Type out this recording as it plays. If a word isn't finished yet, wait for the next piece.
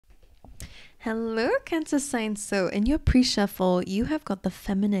Hello, Cancer sign. So, in your pre shuffle, you have got the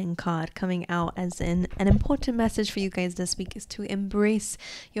feminine card coming out, as in an important message for you guys this week is to embrace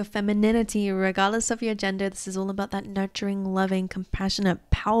your femininity, regardless of your gender. This is all about that nurturing, loving, compassionate,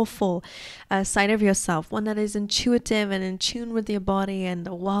 powerful side of yourself, one that is intuitive and in tune with your body and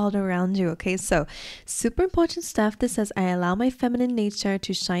the world around you. Okay, so super important stuff. This says, I allow my feminine nature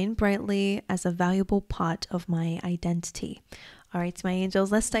to shine brightly as a valuable part of my identity. All right, my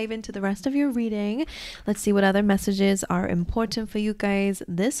angels, let's dive into the rest of your reading. Let's see what other messages are important for you guys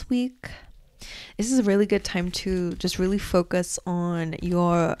this week. This is a really good time to just really focus on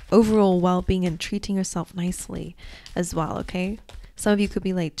your overall well-being and treating yourself nicely as well, okay? Some of you could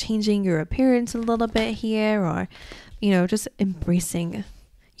be like changing your appearance a little bit here, or, you know, just embracing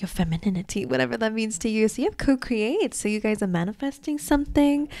your femininity, whatever that means to you. So you have co-create, so you guys are manifesting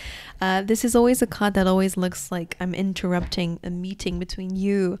something. This is always a card that always looks like I'm interrupting a meeting between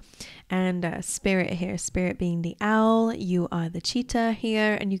you and spirit here, spirit being the owl, you are the cheetah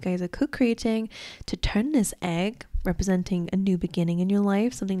here, and you guys are co-creating to turn this egg representing a new beginning in your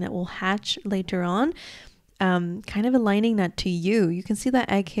life, something that will hatch later on. Kind of aligning that to you. You can see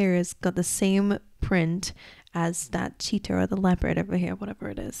that egg here has got the same print as that cheetah or the leopard over here, whatever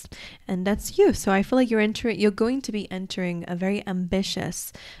it is, and that's you. So I feel like you're going to be entering a very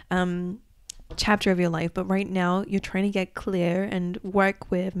ambitious chapter of your life, but right now you're trying to get clear and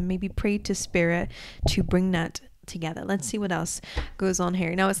work with, maybe pray to spirit to bring that together. Let's see what else goes on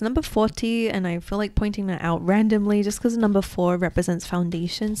here. Now it's number 40, and I feel like pointing that out randomly just because number 4 represents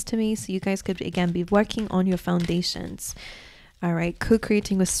foundations to me, so you guys could again be working on your foundations. All right,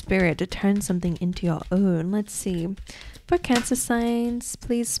 co-creating with spirit to turn something into your own. Let's see. For Cancer signs,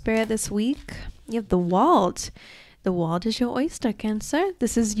 please, spirit, this week, you have the world. The world is your oyster, Cancer.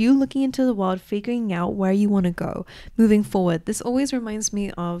 This is you looking into the world, figuring out where you want to go, moving forward. This always reminds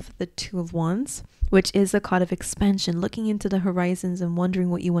me of the Two of Wands, which is a card of expansion, looking into the horizons and wondering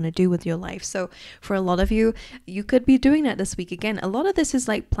what you want to do with your life. So for a lot of you, you could be doing that this week. Again, a lot of this is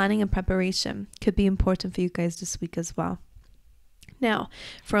like planning and preparation. Could be important for you guys this week as well. Now,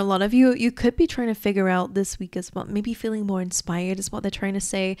 for a lot of you, you could be trying to figure out this week as well, maybe feeling more inspired is what they're trying to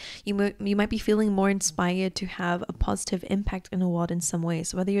say. You might be feeling more inspired to have a positive impact in the world in some way.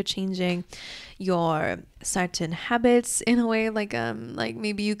 So whether you're changing your certain habits in a way, like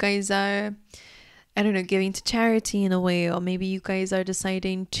maybe you guys are, I don't know, giving to charity in a way, or maybe you guys are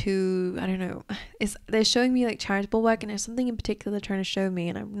deciding to, I don't know, they're showing me like charitable work, and there's something in particular they're trying to show me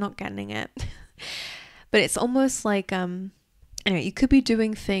and I'm not getting it. But it's almost like, anyway, you could be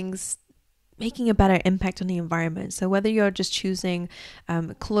doing things, making a better impact on the environment. So whether you're just choosing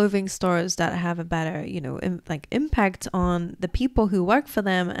clothing stores that have a better, you know, impact on the people who work for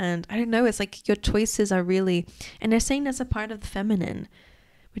them, and I don't know, it's like your choices are really, and they're saying that's a part of the feminine,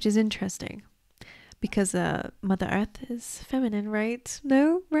 which is interesting because Mother Earth is feminine, right?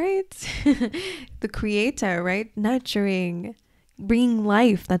 No, right? The creator, right? Nurturing, bringing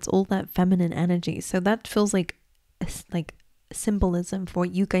life, that's all that feminine energy. So that feels like symbolism for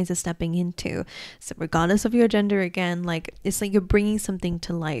what you guys are stepping into. So regardless of your gender, again, like it's like you're bringing something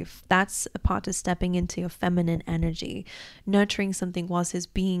to life. That's a part of stepping into your feminine energy, nurturing something whilst it's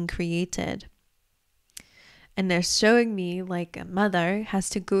being created. And they're showing me like a mother has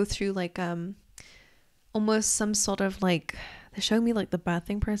to go through like almost some sort of like, they're showing me like the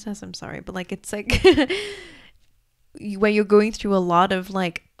birthing process, I'm sorry, but like it's like where you're going through a lot of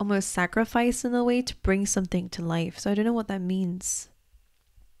like almost sacrifice in a way to bring something to life. So I don't know what that means.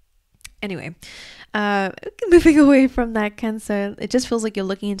 Anyway, moving away from that, Cancer, it just feels like you're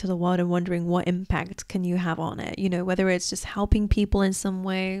looking into the world and wondering what impact can you have on it, you know, whether it's just helping people in some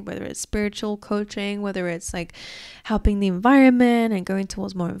way, whether it's spiritual coaching, whether it's like helping the environment and going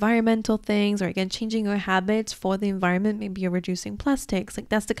towards more environmental things, or again changing your habits for the environment. Maybe you're reducing plastics. Like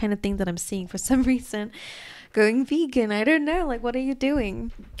that's the kind of thing that I'm seeing for some reason. Going vegan, I don't know, like what are you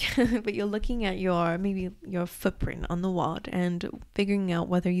doing? But you're looking at maybe your footprint on the world and figuring out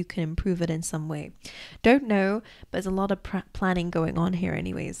whether you can improve it in some way. Don't know, but there's a lot of planning going on here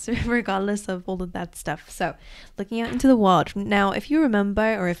anyways, regardless of all of that stuff. So looking out into the world. Now, if you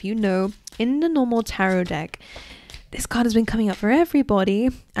remember, or if you know, in the normal tarot deck, this card has been coming up for everybody,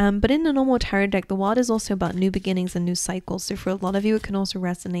 but in the normal tarot deck, the world is also about new beginnings and new cycles. So for a lot of you, it can also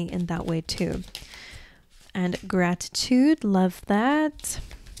resonate in that way too. And gratitude, love that.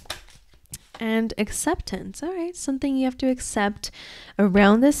 And acceptance. All right, something you have to accept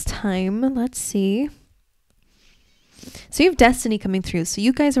around this time. Let's see. So you have destiny coming through. So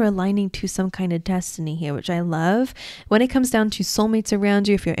you guys are aligning to some kind of destiny here, which I love. When it comes down to soulmates around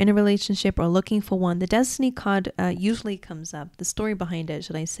you, if you're in a relationship or looking for one, the destiny card usually comes up. The story behind it,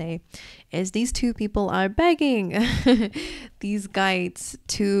 should I say, is these two people are begging these guides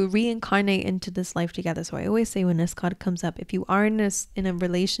to reincarnate into this life together. So I always say when this card comes up, if you are in a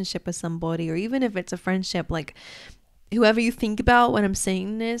relationship with somebody, or even if it's a friendship, like whoever you think about when I'm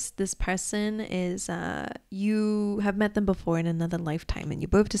saying this person is you have met them before in another lifetime, and you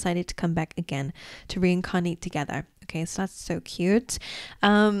both decided to come back again to reincarnate together. Okay, so that's so cute.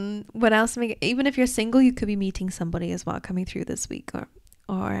 What else? Even if you're single, you could be meeting somebody as well coming through this week,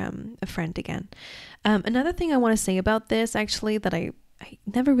 or a friend again. Another thing I want to say about this, actually, that I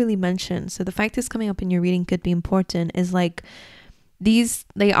never really mentioned, so the fact it's coming up in your reading could be important, is like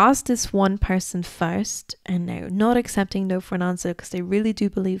they asked this one person first, and they're not accepting no for an answer because they really do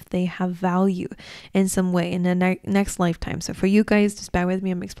believe they have value in some way in the next lifetime. So for you guys, just bear with me,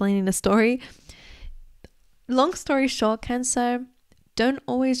 I'm explaining the story. Long story short, Cancer, don't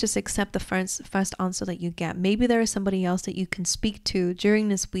always just accept the first answer that you get. Maybe there is somebody else that you can speak to during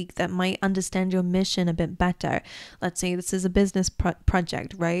this week that might understand your mission a bit better. Let's say this is a business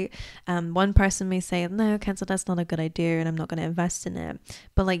project, right? One person may say, no, Cancer, that's not a good idea and I'm not going to invest in it.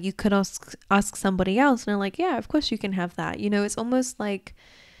 But like you could ask somebody else, and they're like, yeah, of course you can have that. You know, it's almost like,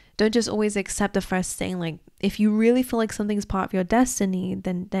 don't just always accept the first thing. Like if you really feel like something's part of your destiny,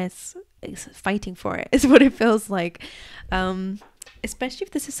 then that's fighting for it is what it feels like. Especially if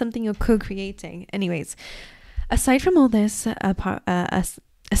this is something you're co-creating. Anyways, aside from all this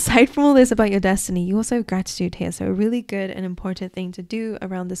aside from all this about your destiny, you also have gratitude here. So a really good and important thing to do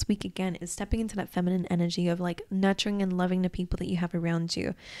around this week again is stepping into that feminine energy of like nurturing and loving the people that you have around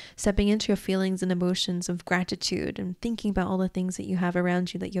you, stepping into your feelings and emotions of gratitude and thinking about all the things that you have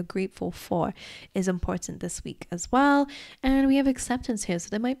around you that you're grateful for is important this week as well. And we have acceptance here, so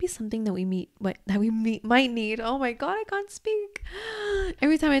there might be something that we might need. Oh my god, I can't speak.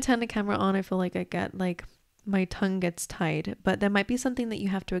 Every time I turn the camera on, I feel like I get like my tongue gets tied, but there might be something that you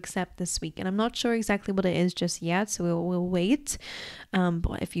have to accept this week, and I'm not sure exactly what it is just yet, so we'll wait.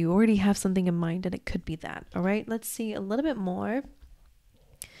 But if you already have something in mind, then it could be that. All right, let's see a little bit more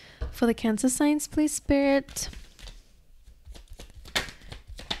for the Cancer signs, please, Spirit.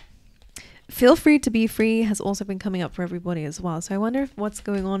 Feel free to be free has also been coming up for everybody as well. So I wonder what's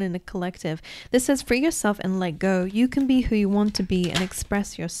going on in the collective. This says free yourself and let go. You can be who you want to be and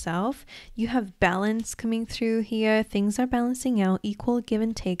express yourself. You have balance coming through here. Things are balancing out, equal give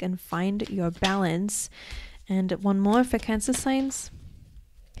and take, and find your balance. And one more for Cancer signs.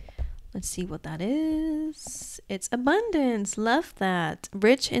 Let's see what that is. It's abundance. Love that.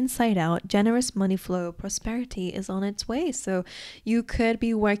 Rich inside out, generous money flow, prosperity is on its way. So you could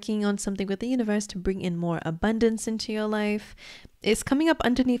be working on something with the universe to bring in more abundance into your life. It's coming up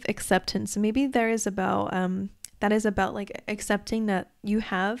underneath acceptance. So maybe there is about that is about like accepting that you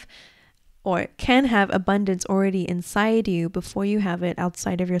have or can have abundance already inside you before you have it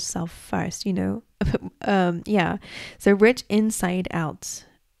outside of yourself first, you know. Yeah. So rich inside out.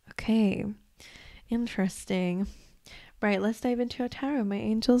 Okay, interesting. Right, let's dive into our tarot, my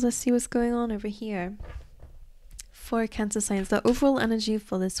angels. Let's see what's going on over here for Cancer signs. The overall energy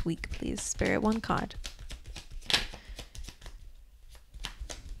for this week, please, Spirit. One card.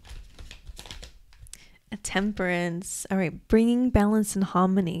 A Temperance. All right, bringing balance and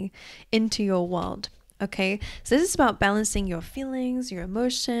harmony into your world. Okay, so this is about balancing your feelings, your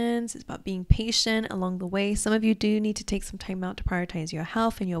emotions. It's about being patient along the way. Some of you do need to take some time out to prioritize your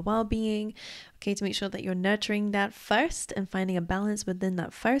health and your well-being, okay, to make sure that you're nurturing that first and finding a balance within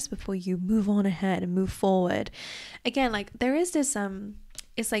that first before you move on ahead and move forward. Again, like there is this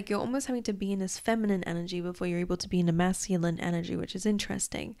it's like you're almost having to be in this feminine energy before you're able to be in a masculine energy, which is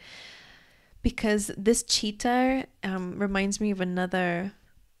interesting because this cheetah reminds me of another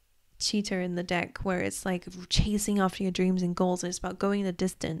cheater in the deck where it's like chasing after your dreams and goals, and it's about going the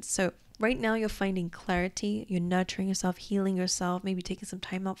distance. So right now you're finding clarity, you're nurturing yourself, healing yourself, maybe taking some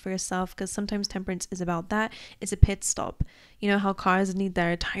time out for yourself, because sometimes temperance is about that. It's a pit stop. You know how cars need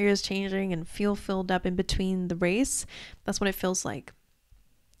their tires changing and fuel filled up in between the race? That's what it feels like.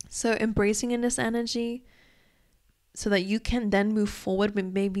 So embracing in this energy so that you can then move forward with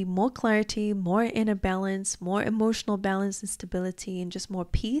maybe more clarity, more inner balance, more emotional balance and stability, and just more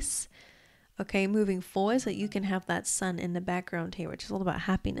peace. Okay, moving forward so that you can have that sun in the background here, which is all about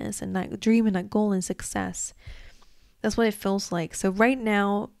happiness and that dream and that goal and success. That's what it feels like. So right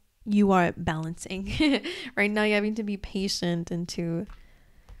now you are balancing. Right now you're having to be patient and to,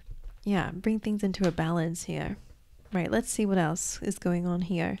 bring things into a balance here. Right, let's see what else is going on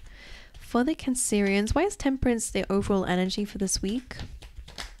here for the Cancerians, why is Temperance the overall energy for this week?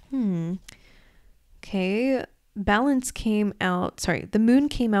 Okay, Balance came out, sorry, the moon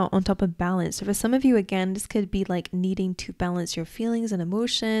came out on top of Balance. So for some of you, again, this could be like needing to balance your feelings and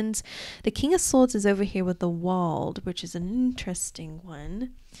emotions. The King of Swords is over here with the World, which is an interesting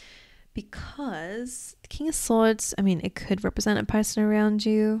one, because the King of Swords, I mean, it could represent a person around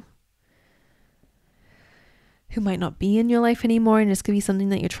you who might not be in your life anymore, and this could be something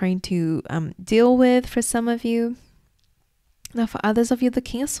that you're trying to deal with for some of you. Now for others of you, the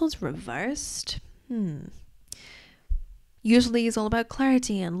King of Swords reversed, usually is all about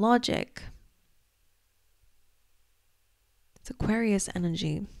clarity and logic. It's Aquarius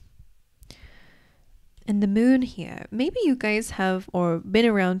energy. And the moon here, maybe you guys have or been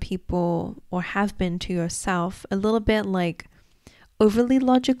around people or have been to yourself a little bit like overly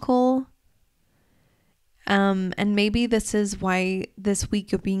logical. And maybe this is why this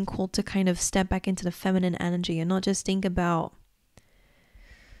week you're being called to kind of step back into the feminine energy and not just think about,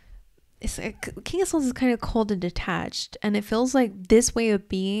 it's like King of Swords is kind of cold and detached, and it feels like this way of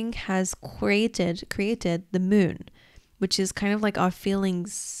being has created the moon, which is kind of like our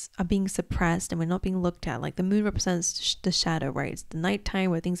feelings are being suppressed and we're not being looked at. Like the moon represents the shadow, right? It's the nighttime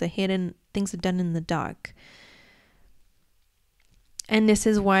where things are hidden, things are done in the dark. And this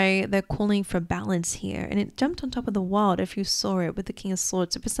is why they're calling for balance here. And it jumped on top of the World if you saw it with the King of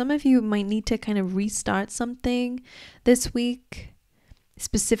Swords. So for some of you, might need to kind of restart something this week,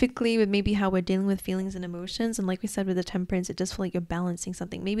 specifically with maybe how we're dealing with feelings and emotions. And like we said with the Temperance, it does feel like you're balancing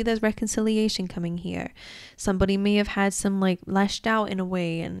something. Maybe there's reconciliation coming here. Somebody may have had some like lashed out in a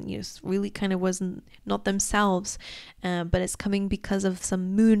way and really kind of wasn't not themselves, but it's coming because of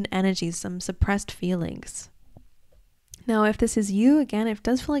some moon energy, some suppressed feelings. Now, if this is you, again, it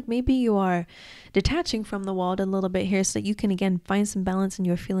does feel like maybe you are detaching from the world a little bit here so that you can, again, find some balance in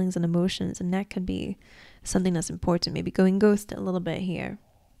your feelings and emotions. And that could be something that's important. Maybe going ghost a little bit here.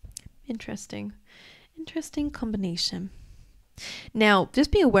 Interesting combination. Now, just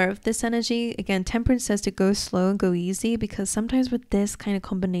be aware of this energy. Again, Temperance says to go slow and go easy, because sometimes with this kind of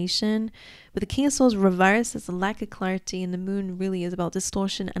combination, with the King of Swords reverse, there's a lack of clarity, and the moon really is about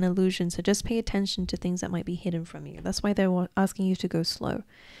distortion and illusion. So just pay attention to things that might be hidden from you. That's why they're asking you to go slow.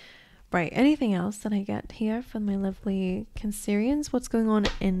 Right, anything else that I get here from my lovely Cancerians? What's going on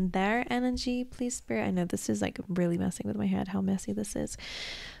in their energy, please, Spirit? I know this is like really messing with my head, how messy this is.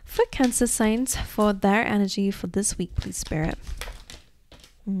 For Cancer signs, for their energy for this week, please, Spirit.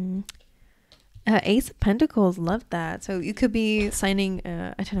 Ace of Pentacles, love that. So you could be signing,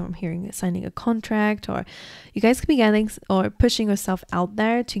 I don't know, I'm hearing signing a contract, or you guys could be getting or pushing yourself out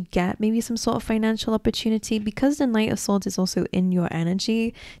there to get maybe some sort of financial opportunity, because the Knight of Swords is also in your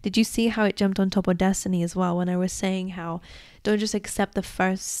energy. Did you see how it jumped on top of Destiny as well when I was saying how don't just accept the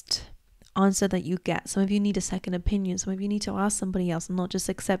first answer that you get? Some of you need a second opinion. Some of you need to ask somebody else and not just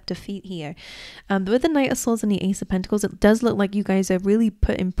accept defeat here. With the Knight of Swords and the Ace of Pentacles, it does look like you guys are really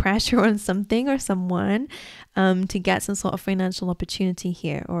putting pressure on something or someone to get some sort of financial opportunity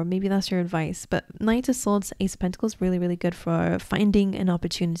here, or maybe that's your advice. But Knight of Swords, Ace of Pentacles, really, really good for finding an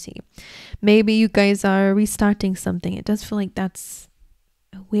opportunity. Maybe you guys are restarting something. It does feel like that's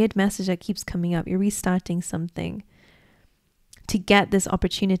a weird message that keeps coming up. You're restarting something to get this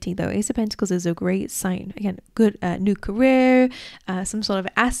opportunity, though. Ace of Pentacles is a great sign. Again, good new career, some sort of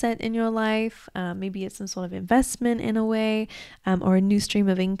asset in your life. Maybe it's some sort of investment in a way, or a new stream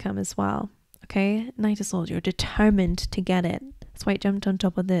of income as well. Okay, Knight of Swords, you're determined to get it. That's why it jumped on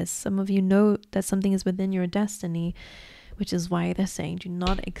top of this. Some of you know that something is within your destiny, which is why they're saying do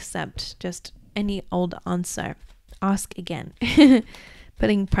not accept just any old answer. Ask again.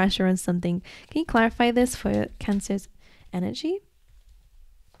 Putting pressure on something. Can you clarify this for Cancer's energy?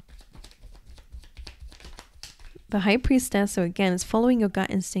 The High Priestess, so again, it's following your gut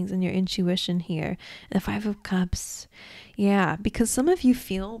instincts and your intuition here. And the Five of Cups, yeah, because some of you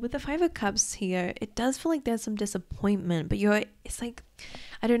feel with the Five of Cups here, it does feel like there's some disappointment, but it's like,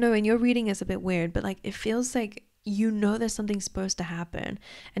 I don't know, and your reading is a bit weird, but like it feels like there's something supposed to happen,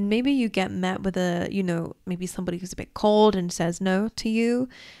 and maybe you get met with maybe somebody who's a bit cold and says no to you.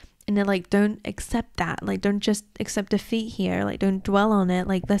 And they're like, don't accept that. Like, don't just accept defeat here. Like, don't dwell on it.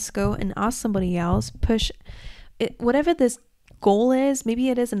 Like, let's go and ask somebody else. Push it. Whatever this goal is, maybe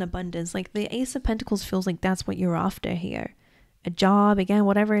it is an abundance. Like, the Ace of Pentacles feels like that's what you're after here. A job, again,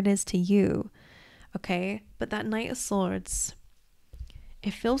 whatever it is to you. Okay? But that Knight of Swords,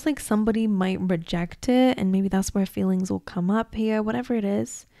 it feels like somebody might reject it. And maybe that's where feelings will come up here. Whatever it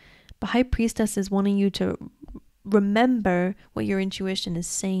is. But High Priestess is wanting you to remember what your intuition is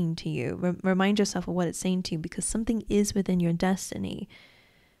saying to you. Remind yourself of what it's saying to you, because something is within your destiny.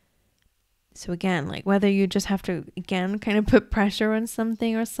 So again, like whether you just have to, again, kind of put pressure on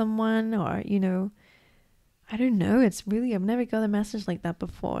something or someone, or, you know, I don't know. It's really, I've never got a message like that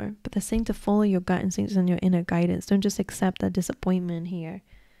before. But they're saying to follow your gut instincts and your inner guidance. Don't just accept that disappointment here.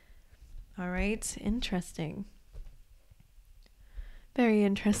 All right. Interesting. Very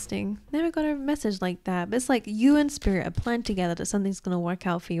interesting. Never got a message like that. But it's like you and spirit are planned together that something's going to work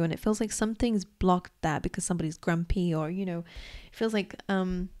out for you. And it feels like something's blocked that because somebody's grumpy, or, you know, it feels like,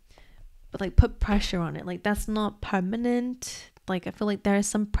 but like put pressure on it. Like that's not permanent. Like I feel like there is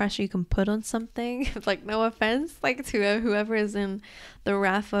some pressure you can put on something. Like no offense, like to whoever is in the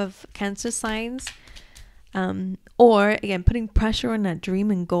wrath of Cancer signs. Or again, putting pressure on that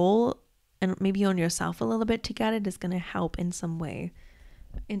dream and goal, and maybe on yourself a little bit to get it, is going to help in some way.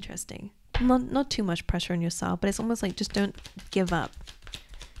 Interesting. Not too much pressure on yourself, but it's almost like just don't give up.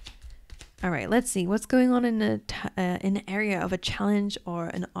 All right, let's see what's going on in an area of a challenge or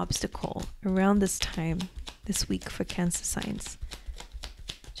an obstacle around this time this week for Cancer signs.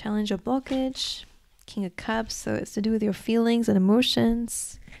 Challenge or blockage, King of Cups, so it's to do with your feelings and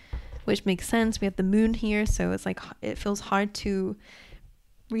emotions, which makes sense. We have the moon here, so it's like it feels hard to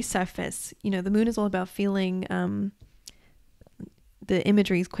resurface. You know, the moon is all about feeling. The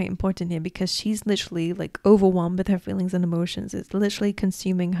imagery is quite important here because she's literally like overwhelmed with her feelings and emotions. It's literally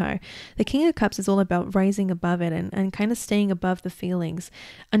consuming her. The King of Cups is all about rising above it and kind of staying above the feelings,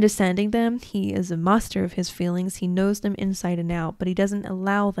 understanding them. He is a master of his feelings. He knows them inside and out, but he doesn't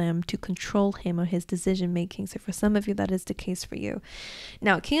allow them to control him or his decision making. So for some of you, that is the case for you.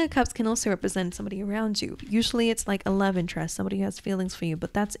 Now, King of Cups can also represent somebody around you. Usually it's like a love interest, somebody who has feelings for you,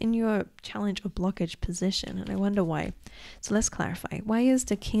 but that's in your challenge or blockage position. And I wonder why. So let's clarify. Why is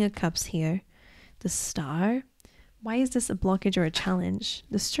the King of Cups here? The Star? Why is this a blockage or a challenge?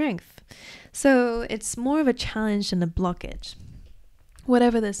 The Strength. So it's more of a challenge than a blockage.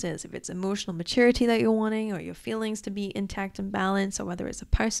 Whatever this is, if it's emotional maturity that you're wanting, or your feelings to be intact and balanced, or whether it's a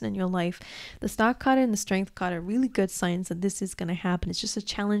person in your life, the Star card and the Strength card are really good signs that this is going to happen. It's just a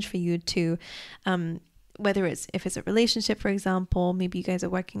challenge for you to whether it's, if it's a relationship, for example, maybe you guys are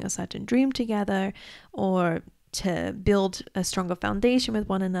working a certain dream together, or to build a stronger foundation with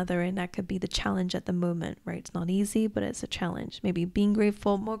one another, and that could be the challenge at the moment, right? It's not easy, but it's a challenge. Maybe being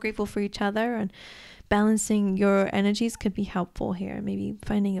grateful, more grateful for each other, and balancing your energies could be helpful here. Maybe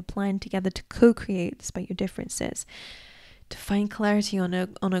finding a plan together to co-create despite your differences, to find clarity on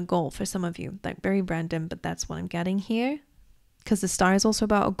a goal for some of you. Like very random, but that's what I'm getting here. Because the Star is also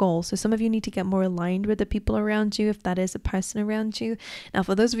about a goal. So some of you need to get more aligned with the people around you, if that is a person around you. Now,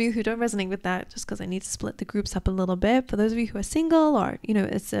 for those of you who don't resonate with that, just because I need to split the groups up a little bit, for those of you who are single, or, you know,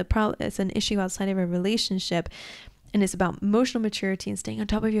 it's an issue outside of a relationship, and it's about emotional maturity and staying on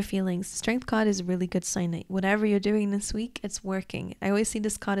top of your feelings, the Strength card is a really good sign that whatever you're doing this week, it's working. I always see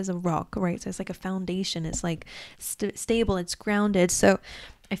this card as a rock, right? So it's like a foundation. It's like stable, it's grounded. So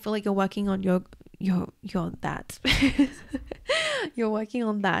I feel like you're working on your that. You're working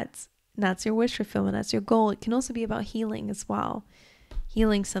on that. That's your wish fulfillment. That's your goal. It can also be about healing as well.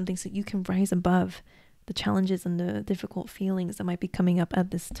 Healing something so you can rise above the challenges and the difficult feelings that might be coming up at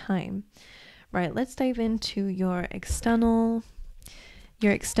this time. Right, let's dive into your external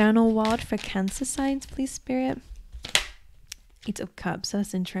world for Cancer signs, please, Spirit. 8 of Cups,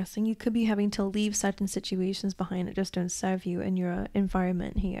 that's interesting. You could be having to leave certain situations behind that just don't serve you in your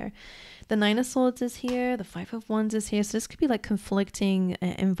environment here. The 9 of Swords is here. The 5 of Wands is here. So this could be like conflicting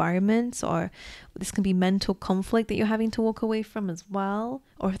environments, or this can be mental conflict that you're having to walk away from as well,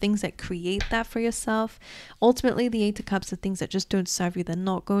 or things that create that for yourself. Ultimately, the 8 of Cups are things that just don't serve you. They're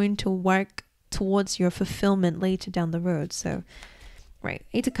not going to work towards your fulfillment later down the road. So, right,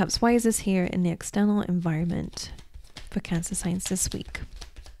 8 of Cups. Why is this here in the external environment for Cancer signs this week?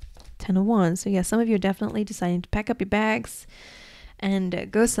 10 of Wands. So yeah, some of you are definitely deciding to pack up your bags and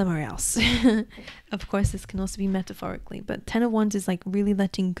go somewhere else. Of course, this can also be metaphorically, but 10 of Wands is like really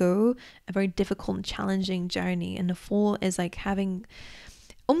letting go, a very difficult and challenging journey. And the Fool is like having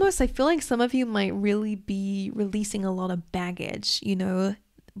almost, I feel like some of you might really be releasing a lot of baggage, you know,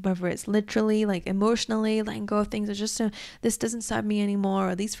 whether it's literally like emotionally letting go of things, or just this doesn't serve me anymore,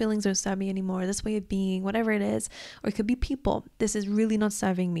 or these feelings don't serve me anymore, this way of being, whatever it is. Or it could be people. This is really not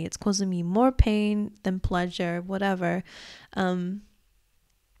serving me. It's causing me more pain than pleasure, whatever.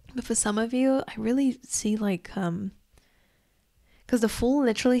 But for some of you, I really see like because the Fool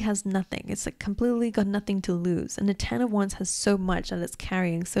literally has nothing. It's like completely got nothing to lose, and the 10 of Wands has so much that it's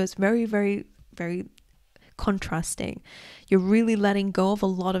carrying. So it's very, very, very contrasting. You're really letting go of a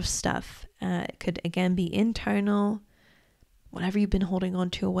lot of stuff. It could again be internal, whatever you've been holding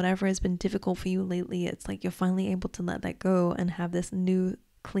on to, or whatever has been difficult for you lately. It's like you're finally able to let that go and have this new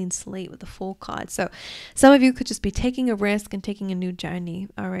clean slate with the Fool card. So some of you could just be taking a risk and taking a new journey.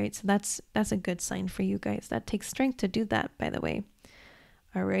 All right, so that's a good sign for you guys. That takes strength to do that, by the way.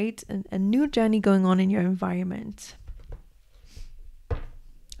 All right, a new journey going on in your environment.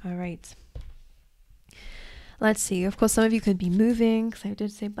 All right, let's see. Of course, some of you could be moving, because I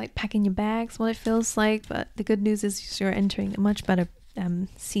did say like packing your bags, what it feels like. But the good news is you're entering a much better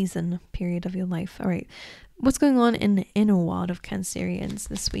season period of your life. All right, what's going on in the inner world of Cancerians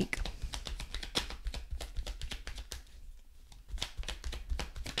this week?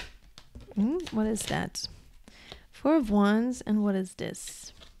 What is that? Four of Wands, and what is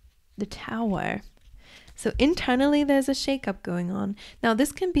this? The Tower. So internally, there's a shakeup going on. Now,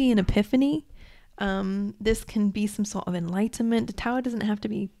 this can be an epiphany. This can be some sort of enlightenment. The Tower doesn't have to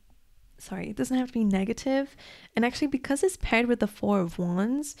be, it doesn't have to be negative. And actually, because it's paired with the Four of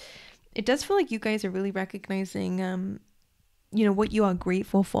Wands, it does feel like you guys are really recognizing, you know, what you are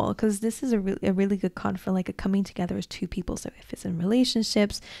grateful for. Because this is a really good card for like a coming together as two people. So if it's in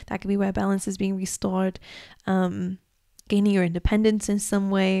relationships, that could be where balance is being restored. Gaining your independence in some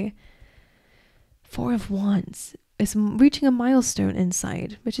way. Four of Wands is reaching a milestone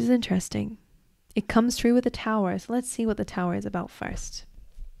inside, which is interesting. It comes through with the Tower. So let's see what the Tower is about first.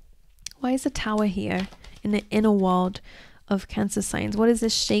 Why is the Tower here in the inner world of Cancer signs? What is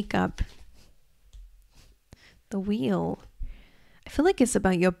this shakeup? The Wheel. I feel like it's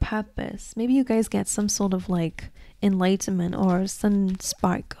about your purpose. Maybe you guys get some sort of like enlightenment or some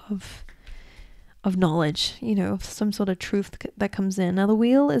spark of knowledge, you know, some sort of truth that comes in. Now the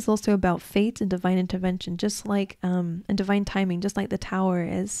Wheel is also about fate and divine intervention, just like and divine timing, just like the Tower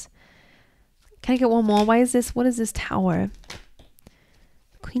is. Can I get one more? Why is this? What is this Tower?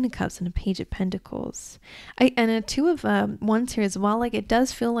 Queen of Cups and a Page of Pentacles. And a Two of Wands here as well. Like it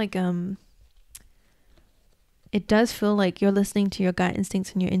does feel like you're listening to your gut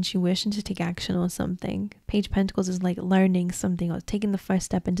instincts and your intuition to take action on something. Page of Pentacles is like learning something or taking the first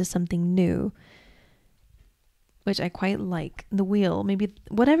step into something new, which I quite like. The Wheel, maybe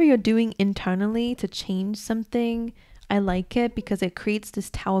whatever you're doing internally to change something, I like it because it creates this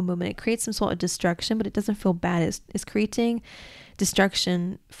Tower moment. It creates some sort of destruction, but it doesn't feel bad. It's creating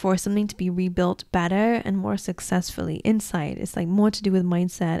destruction for something to be rebuilt better and more successfully inside. It's like more to do with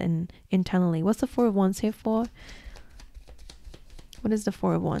mindset and internally. What's the Four of Wands here for? What is the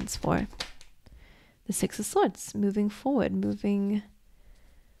Four of Wands for? The Six of Swords, moving forward, moving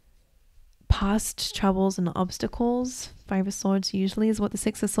past troubles and obstacles. Five of Swords usually is what the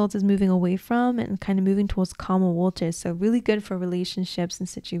Six of Swords is moving away from and kind of moving towards calmer waters. So really good for relationships and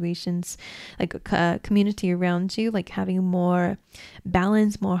situations, like a community around you, like having more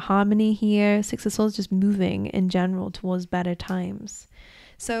balance, more harmony here. Six of Swords just moving in general towards better times.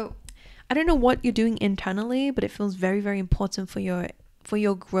 So I don't know what you're doing internally, but it feels very, very important for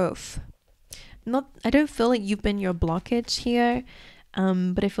your growth. I don't feel like you've been your blockage here.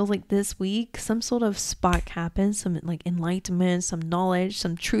 But it feels like this week some sort of spark happens, some like enlightenment, some knowledge,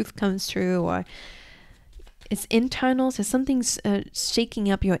 some truth comes through, or it's internal. So something's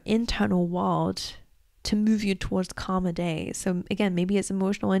shaking up your internal world to move you towards calmer days. So again, maybe it's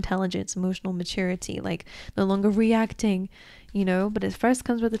emotional intelligence, emotional maturity, like no longer reacting, you know, but it first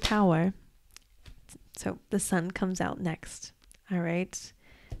comes with the Tower. So the Sun comes out next. All right.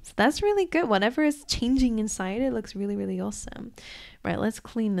 So that's really good. Whatever is changing inside, it looks really, really awesome. Right, let's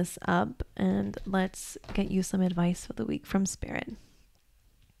clean this up and let's get you some advice for the week from Spirit.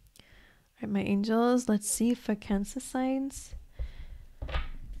 All right, my angels, let's see for Cancer signs.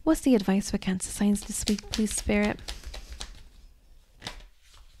 What's the advice for Cancer signs this week, please, Spirit?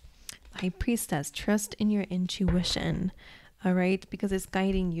 High Priestess, trust in your intuition, all right, because it's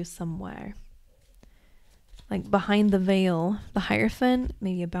guiding you somewhere. Like behind the veil, the Hierophant,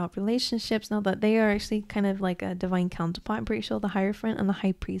 maybe about relationships. Now that they are actually kind of like a divine counterpart, I'm pretty sure, the Hierophant and the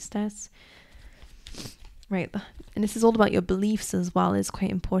High Priestess. Right, and this is all about your beliefs as well. It's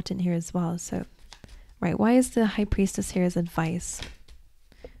quite important here as well. So, right, why is the High Priestess here as advice?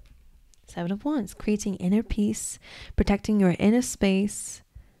 Seven of Wands, creating inner peace, protecting your inner space.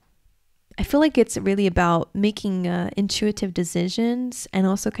 I feel like it's really about making intuitive decisions and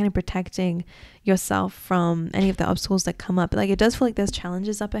also kind of protecting yourself from any of the obstacles that come up. Like it does feel like there's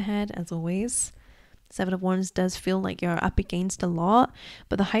challenges up ahead, as always. Seven of Wands does feel like you're up against a lot,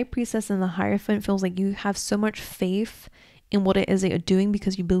 but the High Priestess and the Hierophant feels like you have so much faith in what it is that you're doing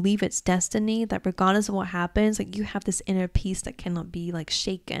because you believe it's destiny, that regardless of what happens, like you have this inner peace that cannot be like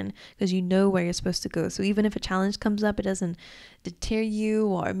shaken because you know where you're supposed to go. So even if a challenge comes up, it doesn't deter you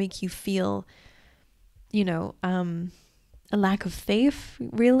or make you feel, you know, a lack of faith,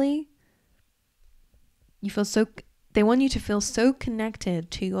 really. You feel so They want you to feel so connected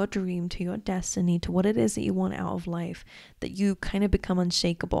to your dream, to your destiny, to what it is that you want out of life, that you kind of become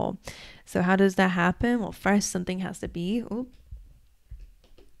unshakable. So how does that happen? Well, first something has to be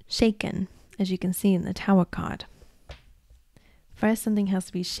shaken, as you can see in the Tower card. First something has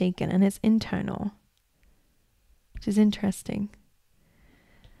to be shaken, and it's internal, which is interesting.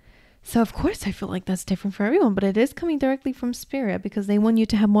 So of course I feel like that's different for everyone, but it is coming directly from spirit because they want you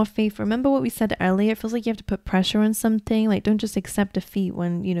to have more faith. Remember what we said earlier? It feels like you have to put pressure on something. Like, don't just accept defeat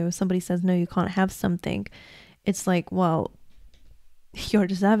when, you know, somebody says, no, you can't have something. It's like, well, you're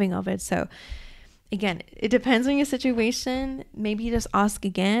deserving of it. So again, it depends on your situation. Maybe you just ask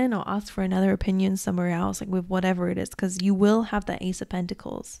again or ask for another opinion somewhere else, like with whatever it is, because you will have that Ace of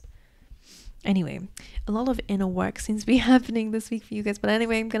Pentacles. Anyway, a lot of inner work seems to be happening this week for you guys. But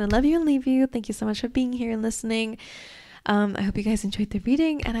anyway, I'm going to love you and leave you. Thank you so much for being here and listening. I hope you guys enjoyed the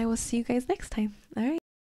reading, and I will see you guys next time. All right.